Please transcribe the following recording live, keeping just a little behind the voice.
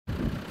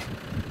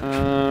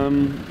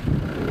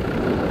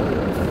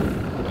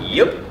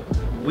Yep.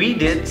 We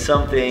did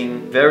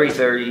something very,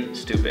 very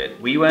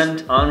stupid. We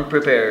went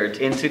unprepared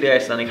into the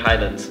Icelandic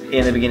Highlands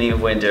in the beginning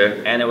of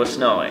winter and it was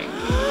snowing.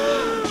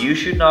 You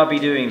should not be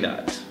doing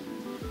that.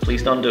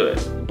 Please don't do it.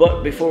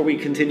 But before we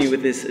continue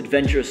with this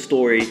adventurous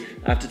story,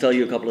 I have to tell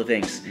you a couple of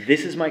things.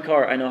 This is my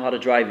car, I know how to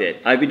drive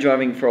it. I've been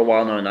driving for a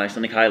while now in the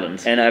Icelandic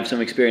Highlands and I have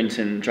some experience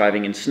in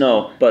driving in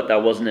snow, but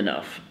that wasn't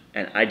enough.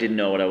 And I didn't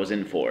know what I was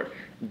in for.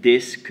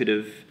 This could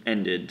have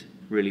ended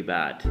really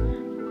bad.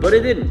 But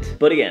it didn't.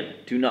 But again,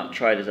 do not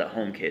try this at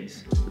home,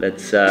 kids.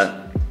 Let's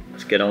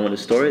get on with the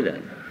story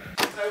then.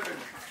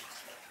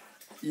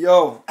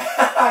 Yo.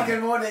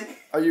 Good morning.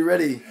 Are you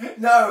ready?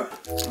 No.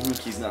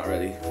 He's not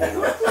ready.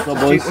 No,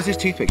 boys. What's this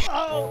toothpick?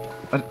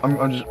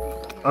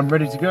 I'm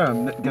ready to go.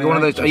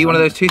 Are you one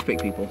of those toothpick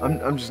people?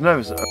 I'm just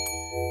nervous.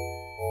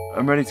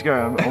 I'm ready to go.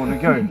 I want to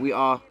go. We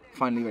are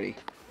finally ready.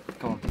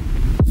 Come on.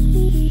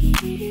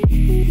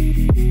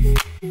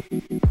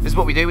 This is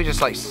what we do. We just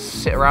like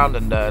sit around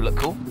and look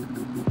cool.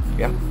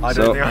 Yeah. I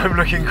don't think I'm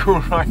looking cool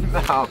right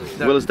now.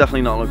 Will is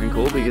definitely not looking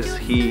cool because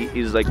he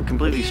is like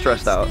completely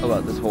stressed out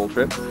about this whole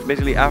trip.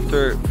 Basically,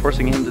 after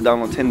forcing him to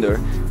download Tinder,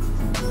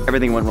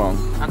 everything went wrong.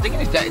 I'm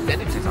thinking it's dead.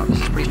 This is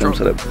pretty strong.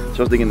 So I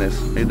was digging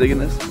this. Are you digging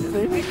this?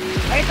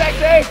 Hey,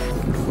 taxi!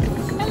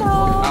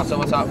 Hello. Elsa,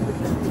 what's up?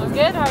 I'm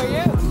good. How are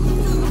you?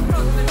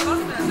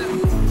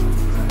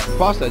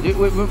 Faster,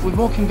 with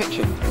more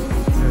conviction.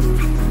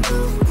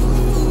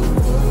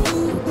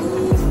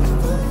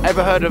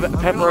 Ever heard of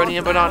pepperoni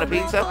and banana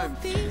pizza?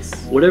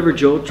 Whatever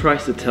Joe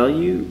tries to tell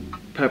you,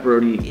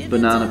 pepperoni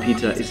banana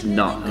pizza is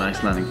not an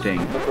Icelandic thing.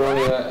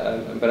 Pepperoni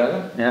and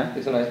banana? Yeah?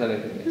 It's an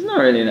Icelandic thing. It's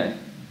not really nice.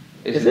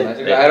 Is it?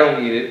 I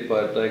don't eat it,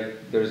 but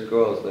like there's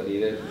girls that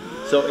eat it.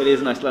 So it is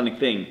an Icelandic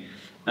thing. You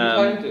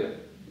trying to?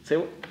 Say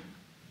what?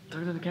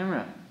 Talk to the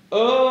camera.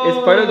 Oh! It's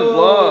part of the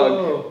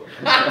vlog.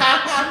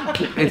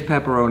 It's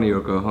pepperoni or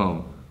go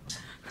home.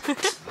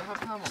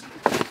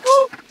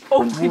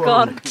 Oh my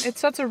god.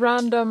 It's such a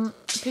random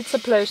pizza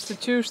place to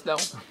choose though.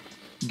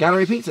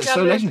 Gallery Pizza, it's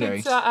so legendary.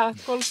 Pizza at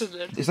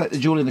Kolsvöllur. It's like the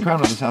jewel in the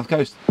crown of the south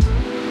coast.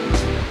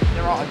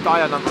 There are a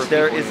dire number of people.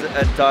 There is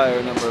a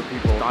dire number of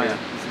people. Dire.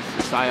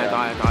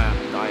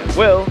 Dire.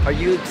 Will, are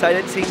you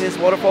excited seeing this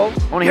waterfall?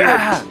 I want to hear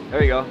it.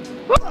 There you go.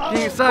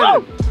 Being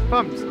excited.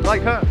 Bumps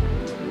like her.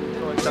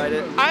 So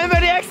excited. I'm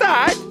very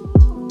excited!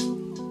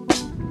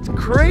 It's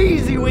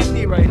crazy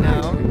windy right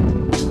now.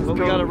 But we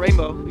got a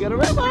rainbow. We got a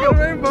rainbow. We got a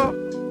rainbow.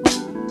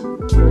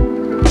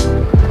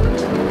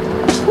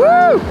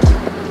 Woo!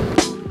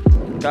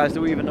 Guys,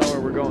 do we even know where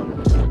we're going?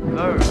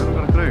 No, I haven't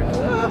got a clue.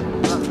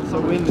 That's so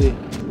windy.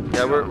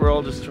 Yeah, we're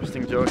all just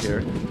trusting Joe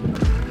here.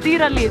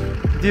 Dyralíf.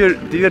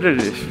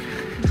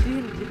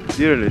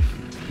 Dyralíf.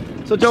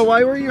 So Joe,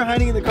 why were you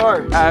hiding in the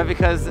car?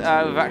 Because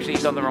we've actually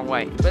gone the wrong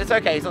way. But it's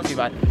okay, it's not too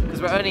bad.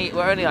 Because we're only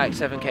like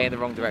 7k in the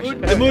wrong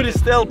direction. The mood is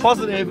still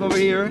positive over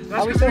here.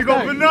 That's because we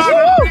got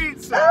banana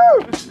pizza.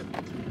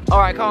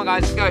 Alright, come on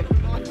guys, let's go.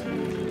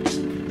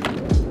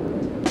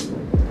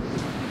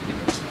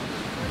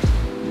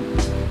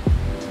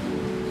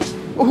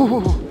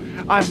 Ooh,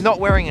 I'm not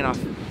wearing enough.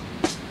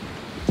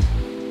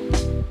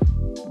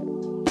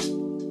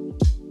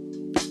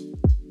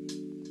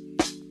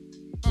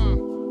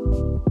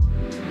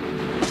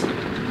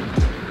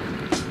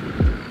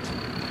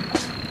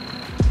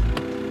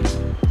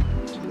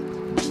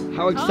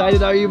 How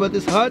excited are you about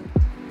this hut?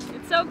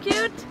 It's so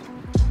cute.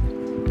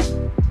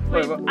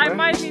 Wait, I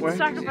might need to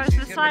sacrifice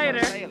the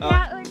cider.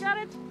 Yeah, I got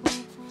it.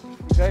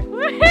 Okay.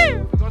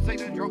 Woohoo! For God's sake,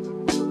 don't drop them.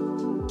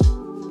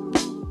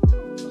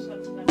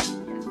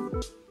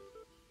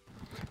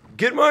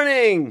 Good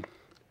morning!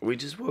 We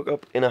just woke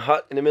up in a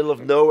hut in the middle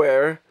of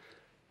nowhere.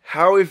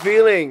 How are we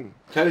feeling?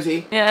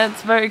 Cozy. Yeah,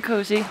 it's very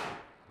cozy.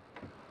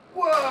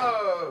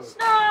 Whoa!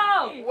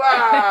 Snow!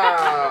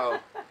 Wow!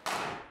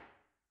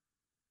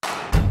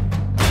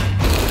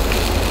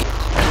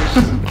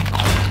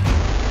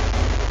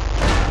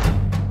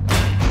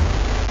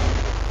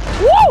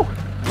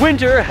 Woo!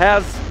 Winter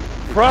has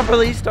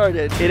properly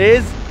started. It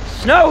is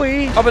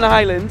snowy up in the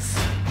Highlands.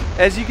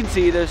 As you can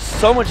see, there's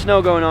so much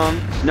snow going on.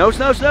 Snow,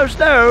 snow, snow,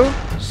 snow.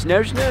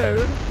 Snow,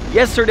 snow.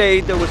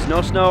 Yesterday there was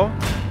no snow.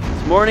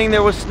 This morning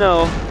there was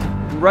snow.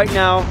 And right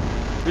now,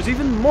 there's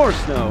even more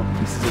snow.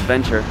 This is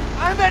adventure.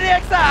 I'm very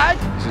excited!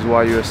 This is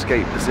why you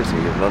escape the city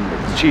of London.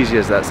 As cheesy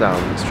as that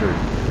sounds, it's true.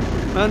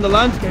 Man, the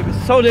landscape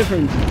is so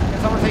different.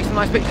 Can someone take some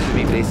nice pictures of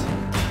me, please?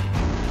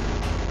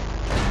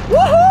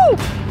 Woohoo!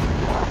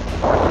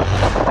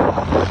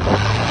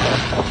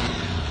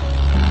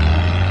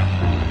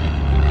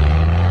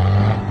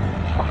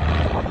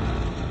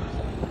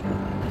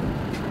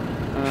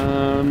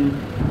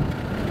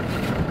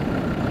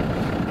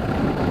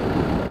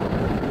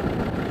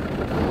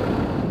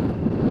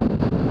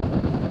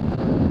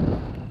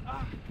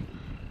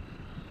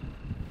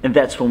 And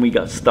that's when we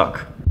got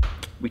stuck.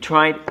 We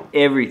tried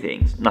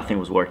everything, nothing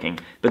was working.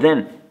 But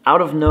then,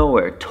 out of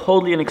nowhere,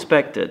 totally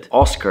unexpected,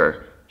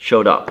 Oscar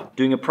showed up,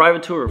 doing a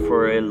private tour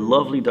for a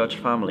lovely Dutch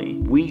family.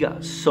 We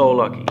got so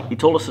lucky. He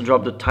told us to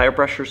drop the tire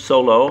pressure so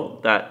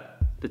low that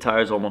The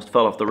tires almost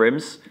fell off the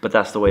rims, but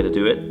that's the way to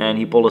do it. And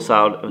he pulled us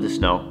out of the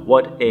snow.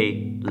 What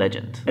a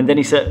legend. And then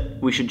he said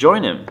we should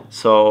join him.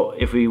 So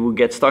if we would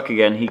get stuck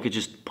again, he could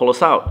just pull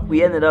us out.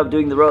 We ended up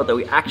doing the road that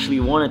we actually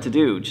wanted to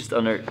do, just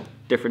under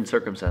different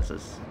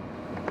circumstances.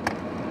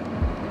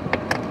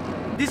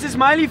 This is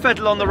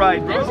Miley-Vettel on the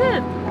right, bro. Is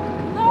it?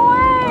 No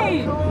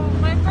way!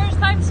 My first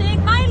time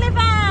seeing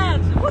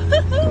Miley-Vettel!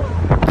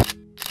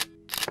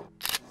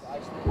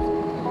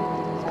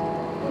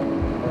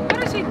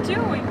 What is he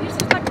doing? He's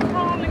just like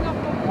crawling up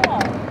a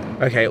wall.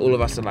 Okay, all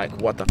of us are like,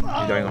 what the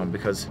f is going on?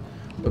 Because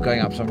we're going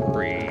up some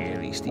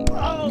really steep.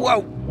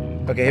 Whoa!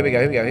 Okay, here we go,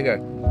 here we go, here we go.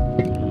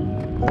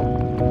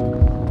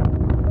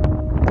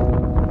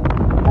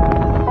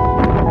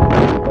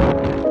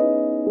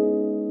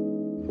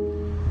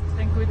 I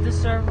think we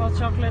deserve hot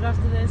chocolate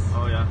after this.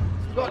 Oh yeah.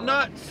 We got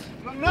nuts!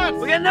 We got nuts!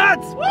 We got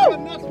nuts! Woo! We got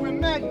nuts, we're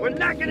mad! We're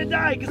not gonna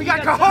die because we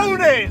got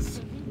cojones!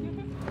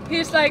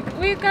 He's like,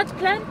 we've got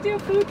plenty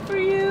of food for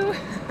you.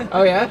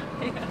 Oh yeah?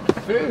 Yeah.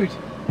 Food!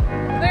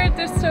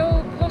 They're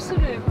so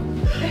positive.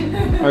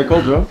 Are you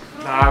cold, Joe?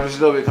 Nah, I'm just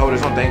a little bit cold,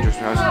 it's not dangerous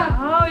for us.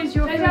 How is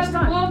your first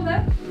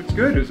time? It's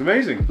good, it's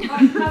amazing.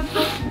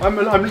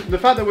 The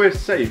fact that we're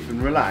safe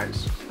and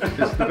relaxed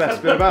is the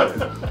best bit about it.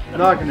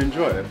 Now I can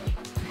enjoy it.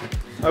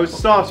 I was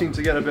starting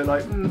to get a bit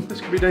like, this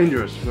could be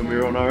dangerous when we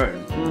were on our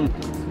own.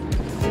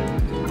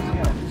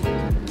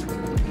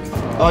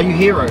 Oh, you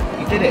hero,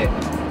 you did it.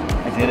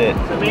 I did it.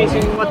 It's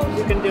amazing what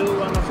you can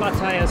do on a flat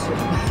tire.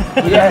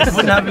 Yes!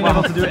 Wouldn't have been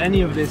able to do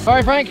any of this.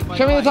 Alright Frank,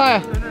 show me the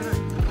tyre.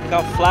 Look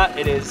how flat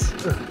it is.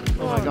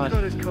 Oh my god,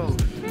 it's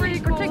cold. Pretty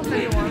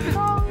particularly warm.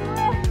 Oh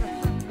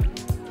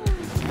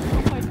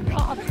my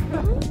god.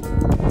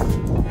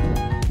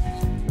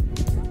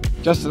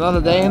 Just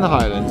another day in the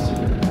Highlands.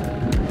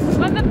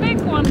 When the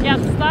big one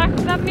gets stuck,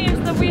 that means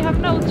that we have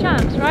no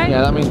chance, right?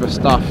 Yeah, that means we're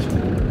stuffed.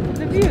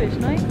 The view is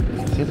nice.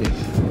 It is.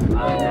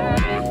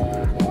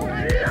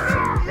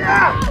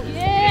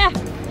 Yeah!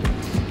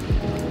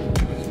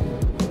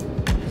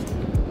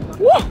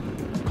 Woo!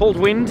 Cold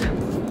wind,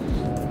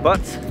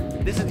 but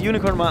this is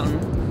Unicorn Mountain.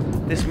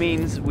 This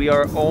means we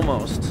are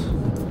almost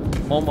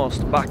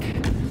back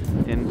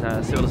in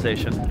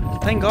civilization.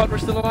 Thank God we're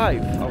still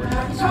alive.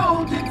 I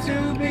told you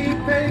to be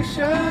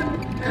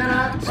patient, and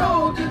I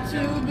told you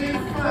to be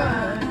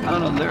fine. I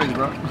don't know the lyrics,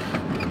 bro.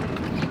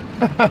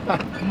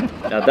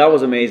 Now that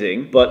was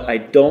amazing, but I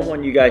don't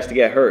want you guys to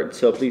get hurt,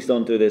 so please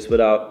don't do this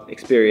without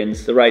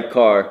experience, the right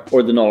car,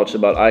 or the knowledge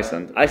about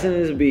Iceland. Iceland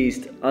is a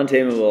beast,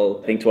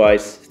 untamable. Think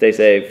twice, stay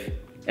safe,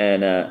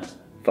 and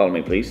follow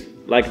me please.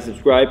 Like and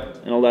subscribe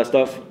and all that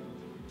stuff.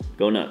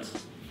 Go nuts.